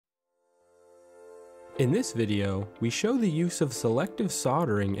In this video, we show the use of selective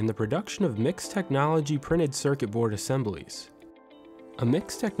soldering in the production of mixed technology printed circuit board assemblies. A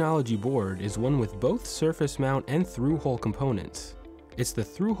mixed technology board is one with both surface mount and through-hole components. It's the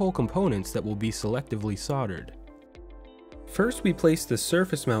through-hole components that will be selectively soldered. First, we place the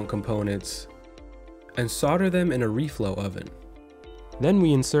surface mount components and solder them in a reflow oven. Then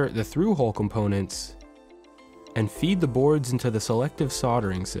we insert the through-hole components and feed the boards into the selective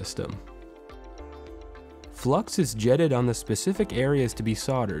soldering system. Flux is jetted on the specific areas to be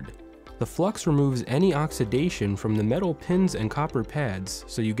soldered. The flux removes any oxidation from the metal pins and copper pads,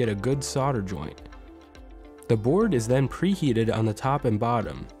 so you get a good solder joint. The board is then preheated on the top and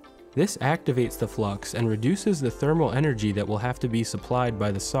bottom. This activates the flux and reduces the thermal energy that will have to be supplied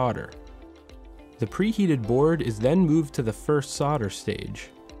by the solder. The preheated board is then moved to the first solder stage.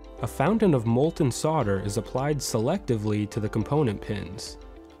 A fountain of molten solder is applied selectively to the component pins.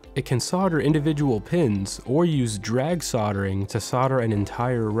 It can solder individual pins or use drag soldering to solder an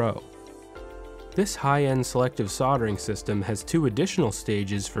entire row. This high-end selective soldering system has two additional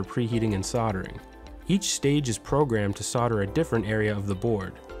stages for preheating and soldering. Each stage is programmed to solder a different area of the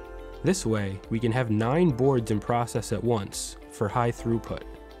board. This way, we can have 9 boards in process at once for high throughput.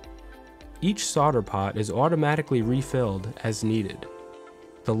 Each solder pot is automatically refilled as needed.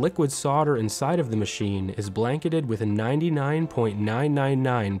 The liquid solder inside of the machine is blanketed with a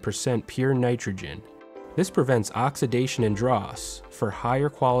 99.999% pure nitrogen. This prevents oxidation and dross for higher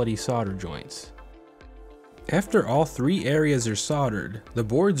quality solder joints. After all 3 areas are soldered, the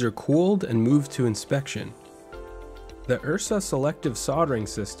boards are cooled and moved to inspection. The Ersa selective soldering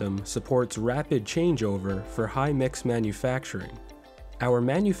system supports rapid changeover for high mix manufacturing. Our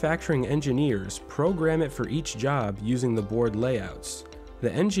manufacturing engineers program it for each job using the board layouts.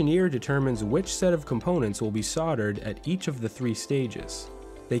 The engineer determines which set of components will be soldered at each of the 3 stages.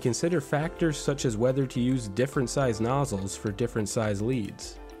 They consider factors such as whether to use different size nozzles for different size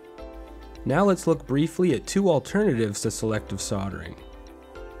leads. Now let's look briefly at 2 alternatives to selective soldering.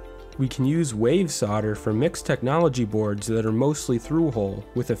 We can use wave solder for mixed technology boards that are mostly through-hole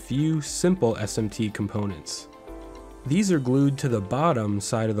with a few simple SMT components. These are glued to the bottom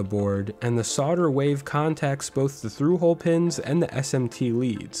side of the board, and the solder wave contacts both the through-hole pins and the SMT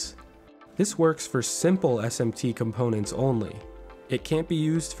leads. This works for simple SMT components only. It can't be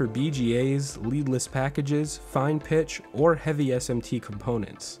used for BGAs, leadless packages, fine pitch, or heavy SMT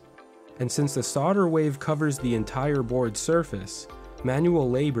components. And since the solder wave covers the entire board surface, manual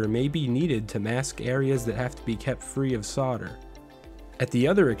labor may be needed to mask areas that have to be kept free of solder. At the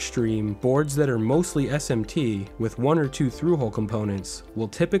other extreme, boards that are mostly SMT with 1 or 2 through-hole components will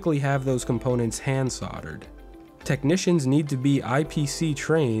typically have those components hand soldered. Technicians need to be IPC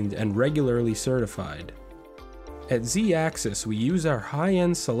trained and regularly certified. At Z-Axis, we use our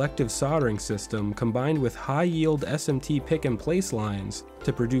high-end selective soldering system combined with high-yield SMT pick-and-place lines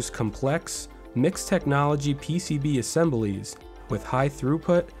to produce complex, mixed technology PCB assemblies with high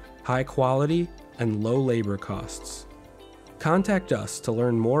throughput, high quality, and low labor costs. Contact us to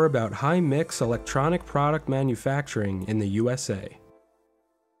learn more about high-mix electronic product manufacturing in the USA.